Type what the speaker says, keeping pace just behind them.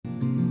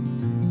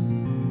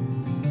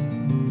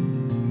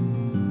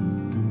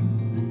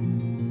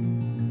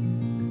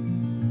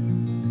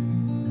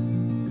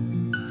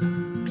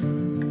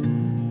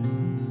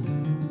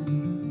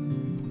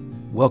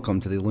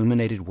Welcome to the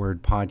Illuminated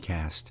Word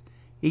Podcast.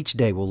 Each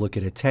day we'll look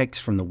at a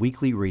text from the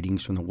weekly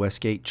readings from the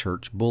Westgate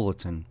Church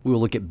Bulletin. We will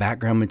look at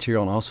background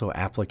material and also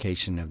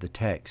application of the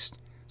text.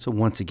 So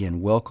once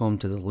again, welcome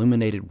to the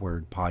Illuminated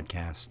Word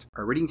Podcast.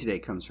 Our reading today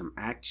comes from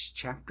Acts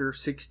chapter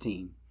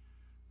 16,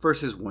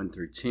 verses 1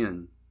 through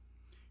 10.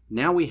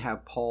 Now we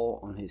have Paul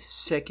on his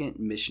second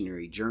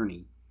missionary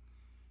journey.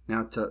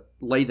 Now to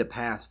lay the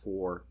path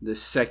for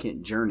this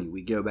second journey,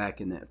 we go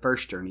back in that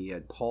first journey. You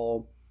had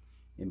Paul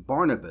and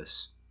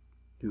Barnabas,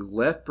 who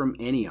left from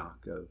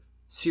Antioch of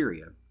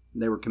Syria.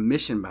 They were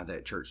commissioned by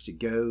that church to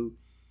go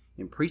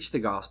and preach the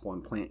gospel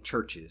and plant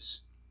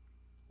churches.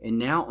 And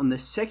now on the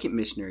second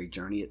missionary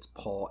journey, it's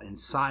Paul and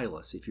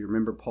Silas. If you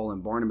remember, Paul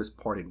and Barnabas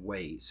parted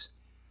ways.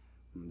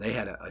 They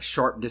had a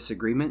sharp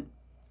disagreement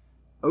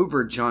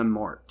over John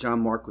Mark.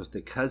 John Mark was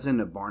the cousin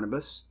of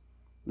Barnabas.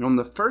 And on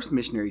the first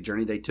missionary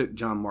journey, they took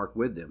John Mark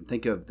with them.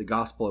 Think of the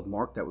Gospel of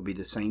Mark. That would be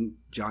the same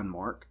John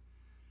Mark.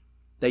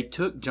 They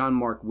took John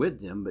Mark with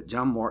them, but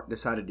John Mark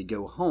decided to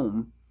go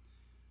home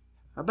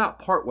about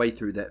partway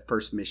through that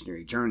first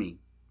missionary journey.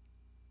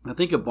 I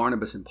think of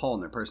Barnabas and Paul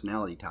and their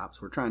personality types.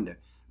 We're trying to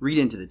read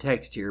into the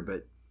text here,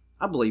 but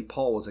I believe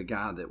Paul was a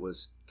guy that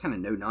was kind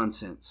of no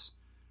nonsense.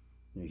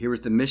 Here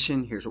was the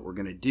mission. Here's what we're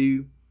going to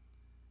do.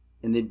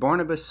 And then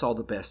Barnabas saw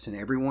the best in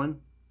everyone.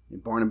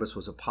 And Barnabas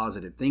was a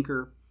positive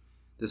thinker.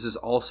 This is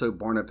also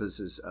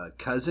Barnabas's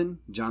cousin,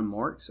 John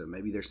Mark, so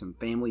maybe there's some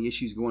family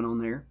issues going on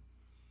there.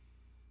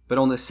 But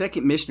on the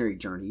second missionary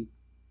journey,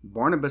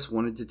 Barnabas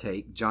wanted to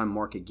take John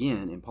Mark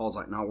again, and Paul's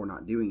like, no, we're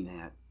not doing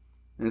that.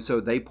 And so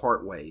they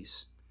part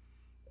ways.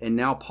 And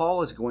now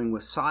Paul is going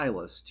with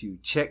Silas to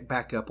check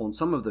back up on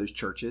some of those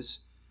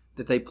churches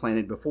that they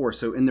planted before.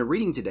 So in the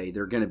reading today,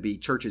 there are going to be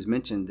churches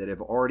mentioned that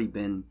have already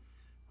been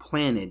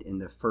planted in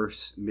the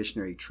first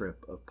missionary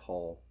trip of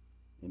Paul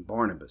and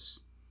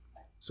Barnabas.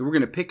 So we're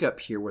going to pick up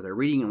here where they're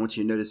reading. I want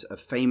you to notice a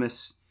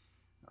famous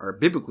or a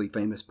biblically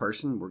famous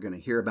person we're going to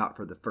hear about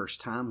for the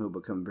first time who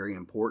will become very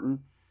important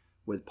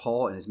with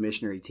Paul and his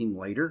missionary team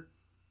later.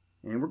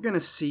 And we're going to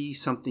see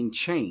something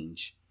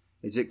change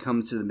as it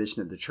comes to the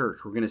mission of the church.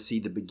 We're going to see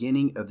the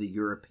beginning of the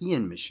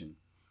European mission.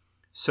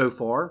 So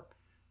far,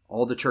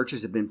 all the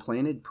churches have been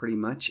planted pretty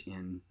much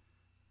in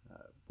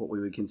what we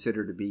would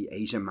consider to be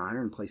Asia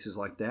Minor and places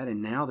like that.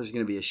 And now there's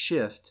going to be a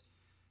shift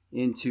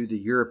into the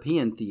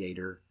European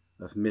theater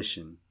of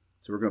mission.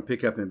 So we're going to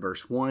pick up in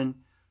verse 1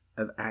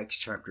 of Acts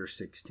chapter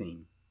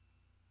 16.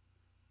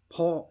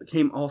 Paul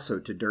came also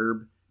to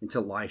Derbe and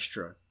to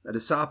Lystra. A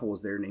disciple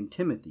was there named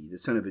Timothy, the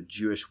son of a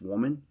Jewish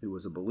woman who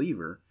was a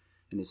believer,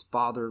 and his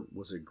father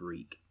was a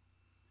Greek.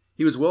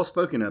 He was well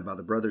spoken of by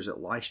the brothers at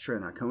Lystra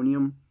and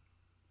Iconium.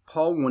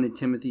 Paul wanted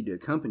Timothy to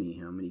accompany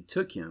him, and he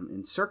took him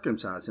and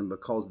circumcised him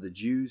because of the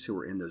Jews who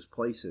were in those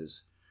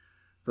places,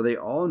 for they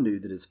all knew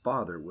that his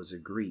father was a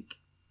Greek.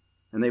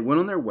 And they went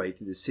on their way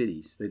through the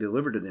cities. They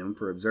delivered to them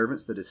for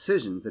observance the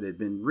decisions that had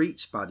been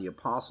reached by the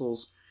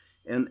apostles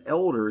and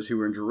elders who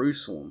were in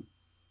Jerusalem.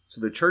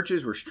 So the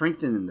churches were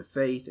strengthened in the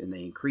faith, and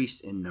they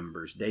increased in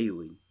numbers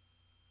daily.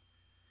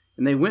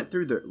 And they went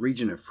through the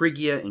region of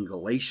Phrygia and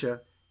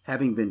Galatia,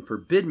 having been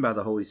forbidden by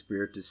the Holy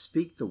Spirit to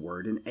speak the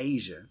word in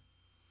Asia.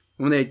 And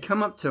when they had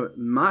come up to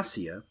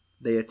Mysia,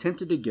 they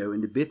attempted to go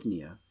into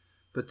Bithynia,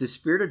 but the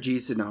Spirit of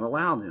Jesus did not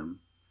allow them.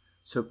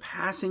 So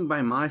passing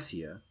by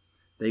Mysia,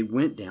 they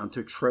went down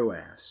to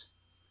Troas,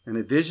 and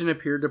a vision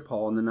appeared to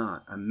Paul in the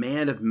night. A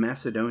man of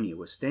Macedonia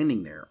was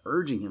standing there,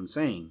 urging him,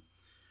 saying,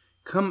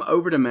 "Come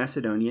over to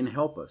Macedonia and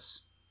help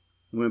us."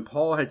 And when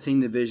Paul had seen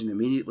the vision,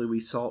 immediately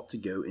we sought to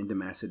go into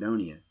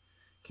Macedonia,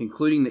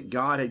 concluding that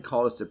God had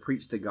called us to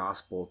preach the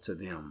gospel to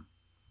them.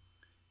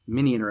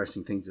 Many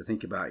interesting things to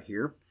think about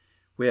here.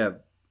 We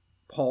have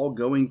Paul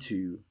going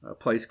to a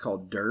place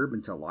called Derbe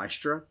and to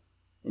Lystra,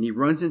 and he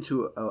runs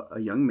into a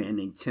young man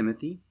named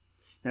Timothy.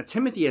 Now,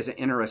 Timothy has an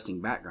interesting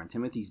background.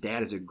 Timothy's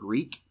dad is a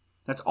Greek.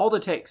 That's all the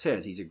text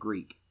says. He's a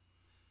Greek.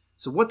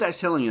 So what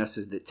that's telling us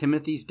is that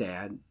Timothy's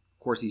dad, of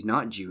course, he's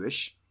not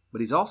Jewish, but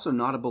he's also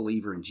not a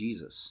believer in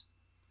Jesus.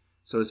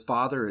 So his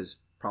father is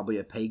probably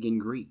a pagan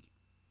Greek.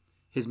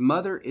 His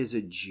mother is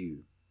a Jew.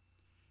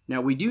 Now,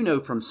 we do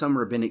know from some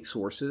rabbinic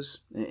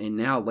sources, and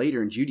now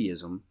later in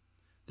Judaism,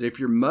 that if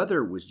your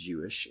mother was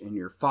Jewish and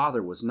your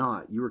father was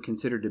not, you were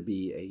considered to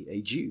be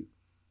a Jew.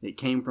 It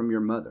came from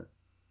your mother.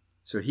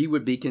 So he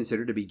would be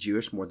considered to be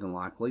Jewish more than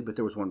likely, but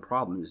there was one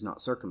problem. He was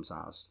not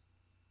circumcised.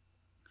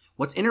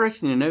 What's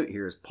interesting to note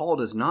here is Paul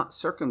does not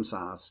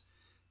circumcise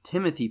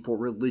Timothy for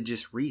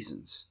religious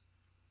reasons.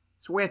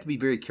 So we have to be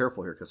very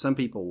careful here, because some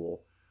people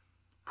will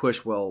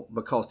push, well,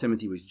 because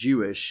Timothy was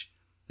Jewish,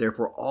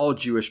 therefore all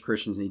Jewish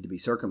Christians need to be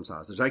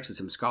circumcised. There's actually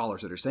some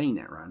scholars that are saying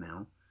that right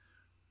now.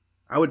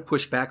 I would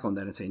push back on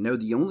that and say, no,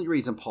 the only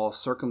reason Paul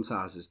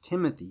circumcises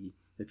Timothy,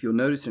 if you'll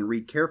notice and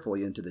read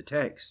carefully into the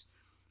text,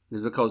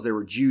 is because there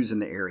were Jews in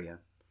the area.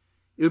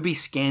 It would be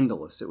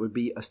scandalous. It would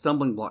be a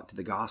stumbling block to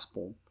the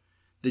gospel.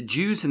 The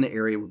Jews in the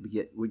area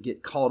would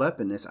get caught up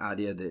in this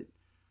idea that,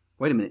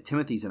 wait a minute,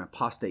 Timothy's an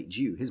apostate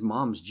Jew. His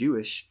mom's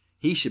Jewish.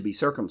 He should be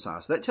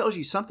circumcised. So that tells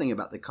you something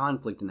about the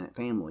conflict in that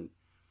family.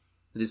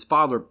 That his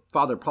father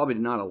probably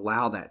did not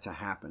allow that to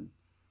happen.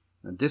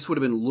 Now, this would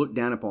have been looked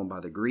down upon by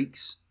the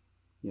Greeks.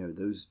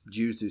 Those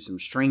Jews do some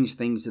strange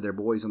things to their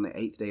boys on the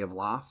 8th day of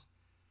life.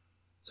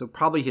 So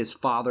probably his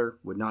father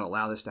would not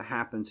allow this to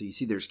happen. So you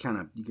see there's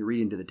you can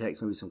read into the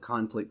text, maybe some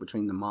conflict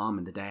between the mom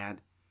and the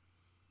dad.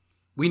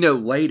 We know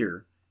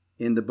later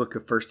in the book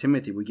of 1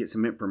 Timothy, we get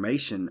some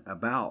information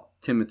about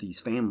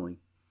Timothy's family.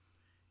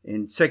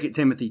 In 2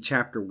 Timothy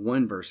chapter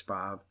 1, verse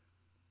 5,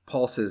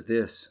 Paul says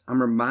this,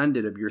 I'm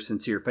reminded of your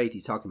sincere faith.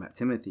 He's talking about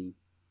Timothy,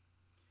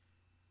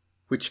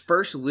 which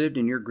first lived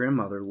in your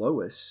grandmother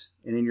Lois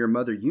and in your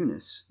mother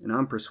Eunice, and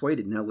I'm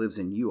persuaded now lives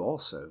in you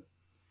also.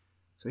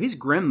 So his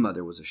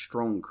grandmother was a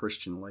strong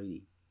Christian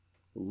lady,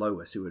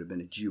 Lois, who would have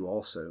been a Jew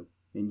also.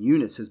 And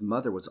Eunice, his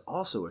mother, was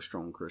also a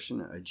strong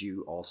Christian, a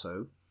Jew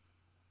also.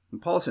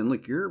 And Paul said,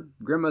 look, your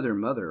grandmother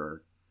and mother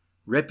are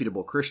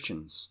reputable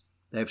Christians.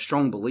 They have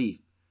strong belief.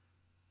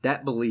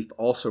 That belief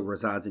also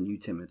resides in you,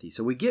 Timothy.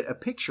 So we get a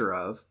picture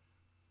of,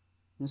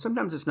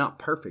 sometimes it's not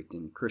perfect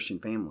in Christian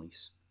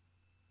families.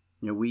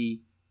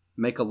 We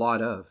make a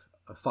lot of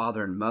a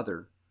father and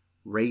mother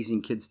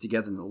raising kids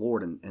together in the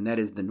Lord, and that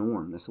is the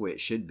norm. That's the way it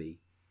should be.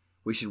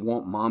 We should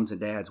want moms and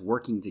dads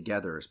working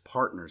together as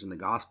partners in the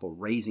gospel,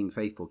 raising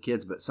faithful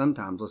kids. But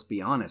sometimes, let's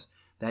be honest,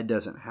 that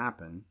doesn't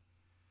happen.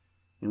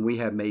 And we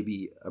have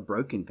maybe a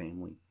broken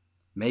family,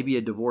 maybe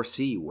a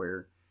divorcee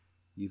where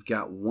you've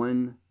got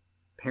one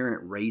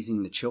parent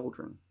raising the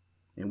children.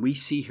 And we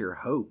see here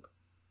hope,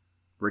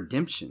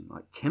 redemption,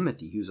 like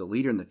Timothy, who's a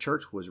leader in the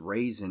church, was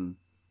raised in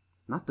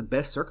not the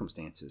best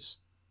circumstances.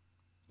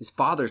 His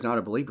father's not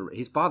a believer.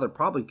 His father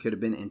probably could have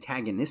been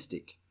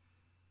antagonistic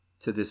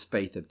to this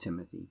faith of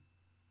Timothy.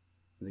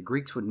 The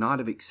Greeks would not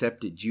have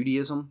accepted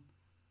Judaism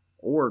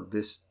or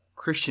this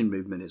Christian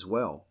movement as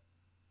well.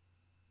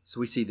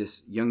 So we see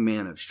this young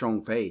man of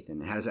strong faith.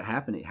 And how does it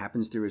happen? It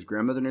happens through his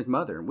grandmother and his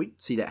mother. And we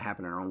see that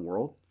happen in our own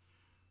world,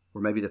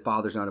 where maybe the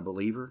father's not a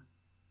believer.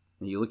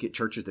 And you look at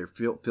churches, they're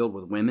filled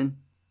with women,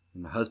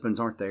 and the husbands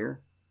aren't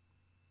there.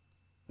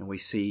 And we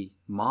see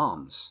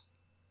moms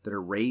that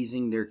are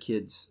raising their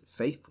kids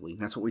faithfully.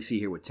 And that's what we see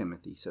here with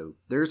Timothy. So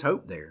there's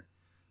hope there.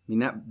 I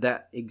mean,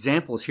 that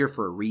example is here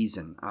for a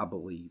reason, I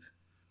believe.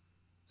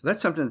 So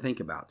that's something to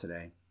think about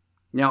today.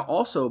 Now,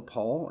 also,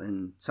 Paul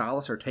and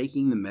Silas are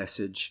taking the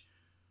message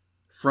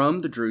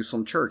from the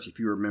Jerusalem church. If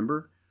you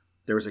remember,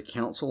 there was a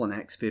council in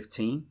Acts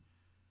 15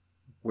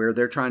 where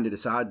they're trying to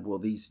decide, will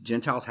these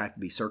Gentiles have to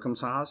be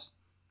circumcised?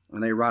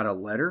 And they write a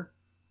letter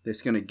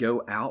that's going to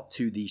go out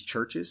to these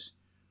churches.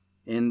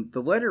 And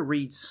the letter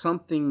reads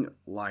something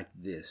like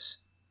this.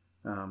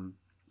 I'm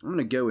going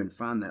to go and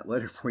find that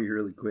letter for you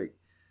really quick.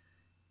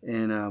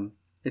 And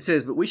it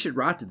says, but we should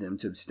write to them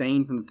to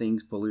abstain from the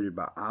things polluted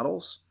by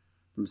idols,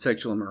 from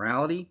sexual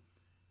immorality,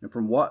 and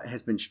from what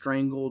has been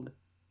strangled,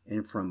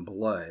 and from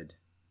blood.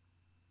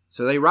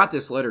 So they write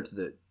this letter to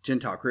the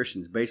Gentile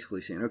Christians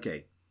basically saying,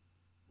 okay,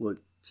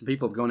 look, some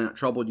people have gone out and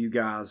troubled you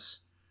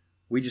guys.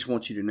 We just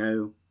want you to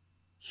know,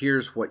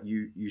 here's what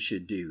you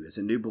should do. As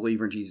a new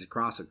believer in Jesus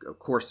Christ, of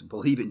course,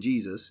 believe in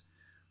Jesus,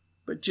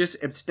 but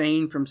just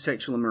abstain from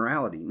sexual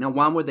immorality. Now,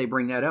 why would they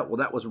bring that up? Well,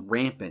 that was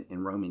rampant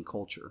in Roman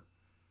culture.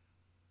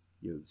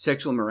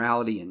 Sexual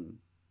immorality and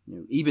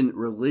even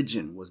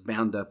religion was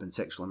bound up in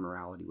sexual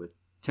immorality with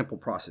temple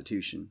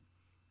prostitution.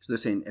 So they're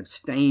saying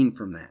abstain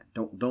from that.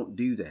 Don't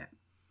do that.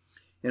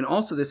 And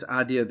also this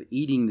idea of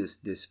eating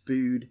this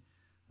food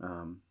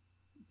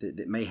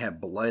that may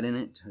have blood in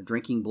it,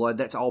 drinking blood,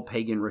 that's all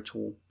pagan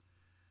ritual.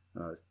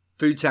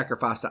 Food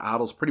sacrificed to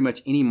idols, pretty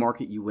much any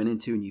market you went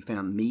into and you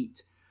found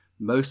meat,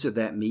 most of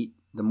that meat,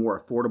 the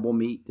more affordable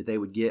meat that they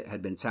would get,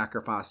 had been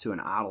sacrificed to an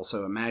idol.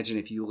 So imagine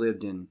if you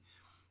lived in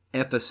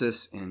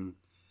Ephesus and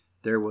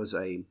there was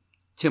a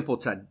temple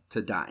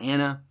to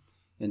Diana,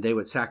 and they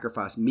would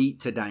sacrifice meat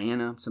to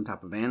Diana, some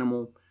type of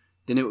animal,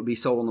 then it would be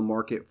sold on the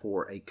market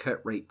for a cut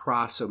rate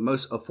price. So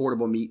most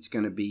affordable meat's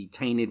going to be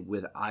tainted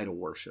with idol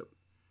worship.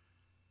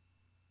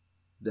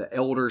 The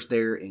elders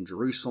there in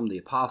Jerusalem, the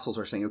apostles,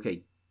 are saying,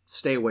 okay,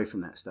 stay away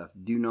from that stuff.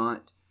 Do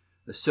not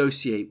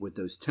associate with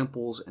those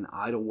temples and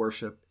idol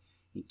worship,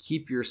 and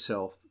keep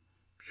yourself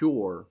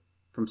pure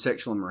from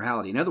sexual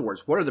immorality. In other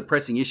words, what are the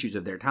pressing issues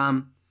of their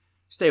time?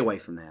 Stay away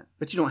from that.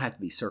 But you don't have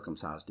to be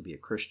circumcised to be a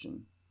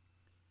Christian.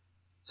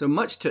 So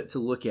much to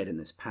look at in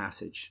this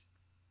passage.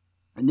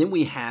 And then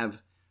we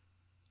have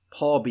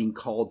Paul being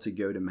called to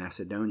go to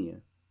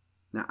Macedonia.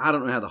 Now, I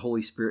don't know how the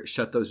Holy Spirit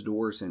shut those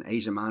doors in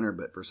Asia Minor,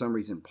 but for some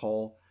reason,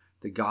 Paul,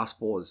 the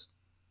gospel is,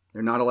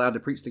 they're not allowed to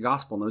preach the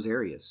gospel in those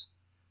areas.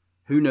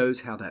 Who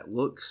knows how that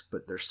looks,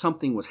 but there's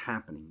something was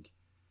happening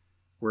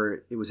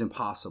where it was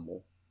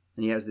impossible.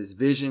 And he has this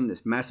vision,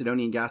 this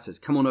Macedonian guy says,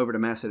 come on over to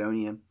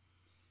Macedonia.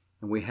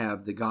 And we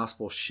have the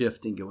gospel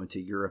shift and go into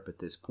Europe at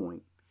this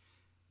point.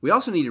 We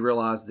also need to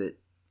realize that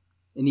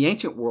in the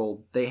ancient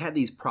world, they had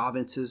these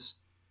provinces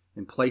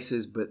and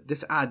places, but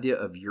this idea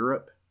of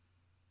Europe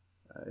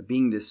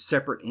being this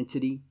separate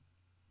entity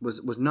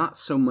was not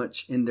so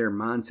much in their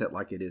mindset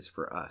like it is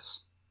for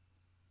us.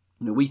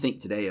 We think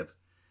today of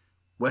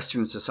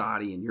Western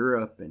society in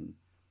Europe and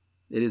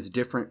It is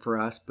different for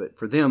us, but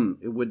for them,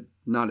 it would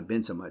not have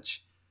been so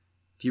much.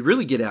 If you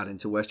really get out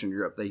into Western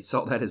Europe, they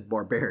saw that as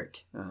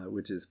barbaric,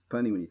 which is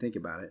funny when you think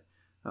about it.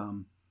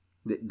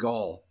 That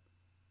Gaul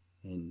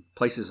and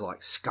places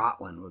like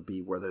Scotland would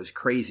be where those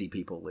crazy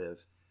people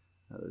live,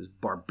 those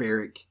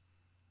barbaric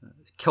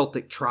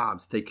Celtic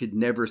tribes they could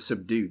never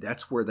subdue.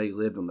 That's where they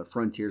lived on the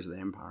frontiers of the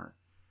empire.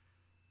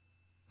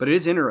 But it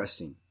is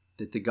interesting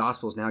that the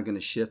gospel is now going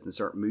to shift and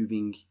start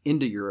moving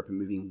into Europe and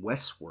moving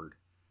westward.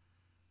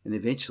 And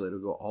eventually it'll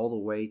go all the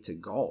way to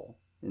Gaul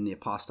in the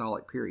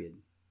apostolic period.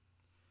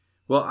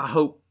 Well, I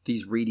hope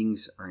these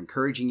readings are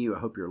encouraging you. I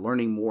hope you're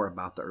learning more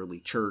about the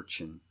early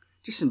church and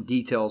just some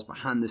details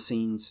behind the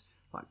scenes,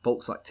 like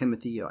folks like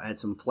Timothy. It'll add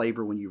some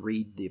flavor when you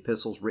read the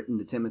epistles written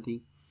to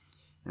Timothy.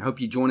 And I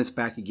hope you join us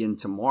back again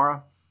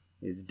tomorrow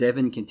as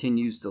Devin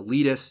continues to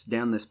lead us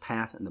down this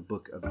path in the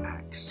book of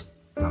Acts.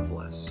 God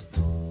bless.